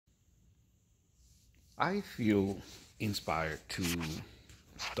I feel inspired to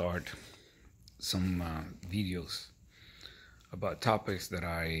start some videos about topics that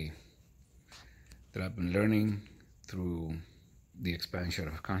I've been learning through the expansion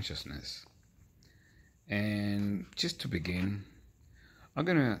of consciousness. And just to begin, I'm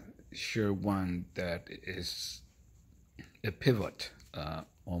gonna share one that is a pivot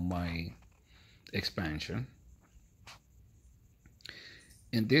on my expansion.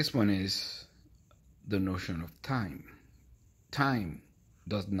 And this one is the notion of time. Time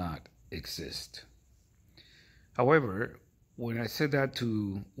does not exist. However, when I said that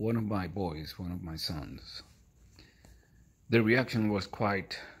to one of my boys, one of my sons, the reaction was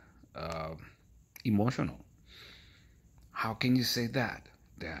quite emotional. How can you say that,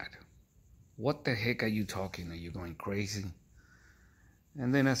 Dad? What the heck are you talking? Are you going crazy?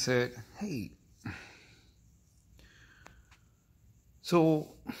 And then I said, hey,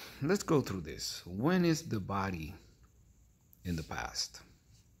 so let's go through this. When is the body in the past?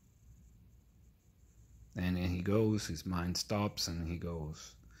 And then he goes, his mind stops, and he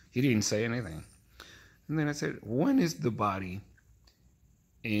goes, he didn't say anything. And then I said, when is the body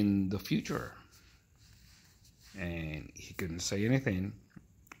in the future? And he couldn't say anything.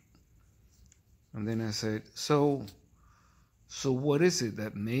 And then I said, so what is it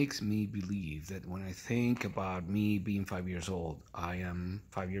that makes me believe that when I think about me being 5 years old, I am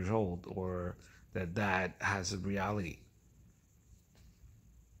 5 years old, or that has a reality?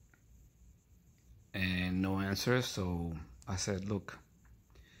 And no answer. So I said, look,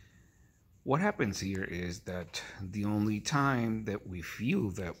 what happens here is that the only time that we feel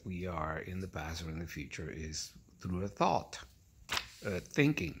that we are in the past or in the future is through a thought,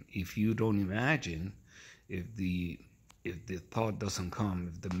 thinking. If you don't imagine, if the thought doesn't come,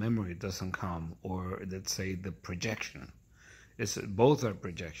 if the memory doesn't come, or let's say the projection, both are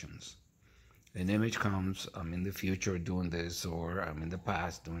projections. An image comes, I'm in the future doing this, or I'm in the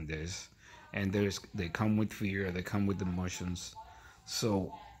past doing this, and they come with fear, they come with emotions.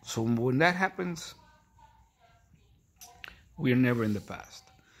 So when that happens, we're never in the past.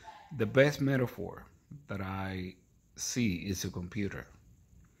 The best metaphor that I see is a computer.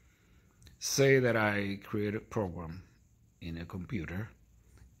 Say that I create a program in a computer,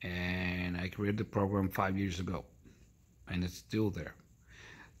 and I created the program 5 years ago, and it's still there.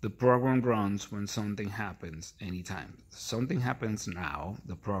 The program runs when something happens anytime. Something happens now,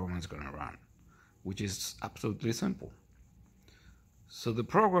 the program is going to run, which is absolutely simple. So the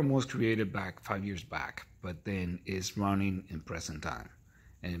program was created back 5 years back, but then it's running in present time.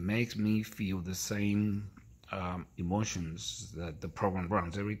 And it makes me feel the same emotions that the program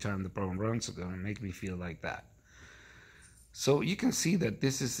runs. Every time the program runs, it's going to make me feel like that. So you can see that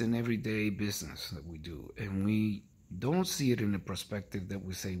this is an everyday business that we do, and we don't see it in a perspective that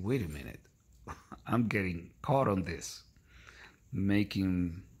we say, wait a minute, I'm getting caught on this,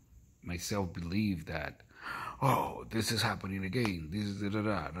 making myself believe that, oh, this is happening again, this is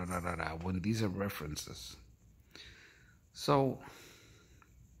da-da-da, when these are references. So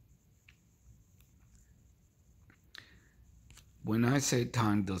when I say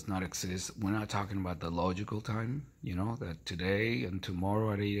time does not exist, we're not talking about the logical time, that today and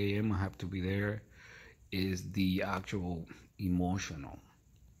tomorrow at 8 a.m. I have to be there. Is the actual emotional,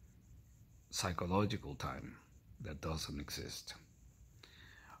 psychological time that doesn't exist.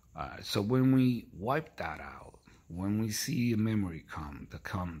 So when we wipe that out, when we see a memory that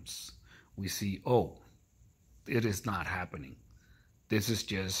comes, we see, oh, it is not happening. This is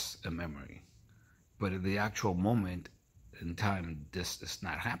just a memory. But at the actual moment in time, this is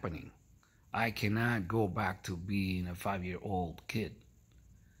not happening. I cannot go back to being a 5-year-old kid.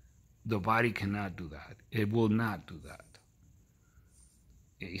 The body cannot do that. It will not do that.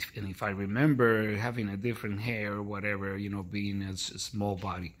 And if I remember having a different hair or whatever, being a small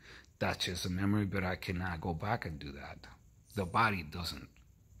body, that's just a memory, but I cannot go back and do that. The body doesn't.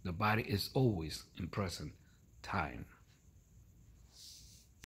 The body is always in present time.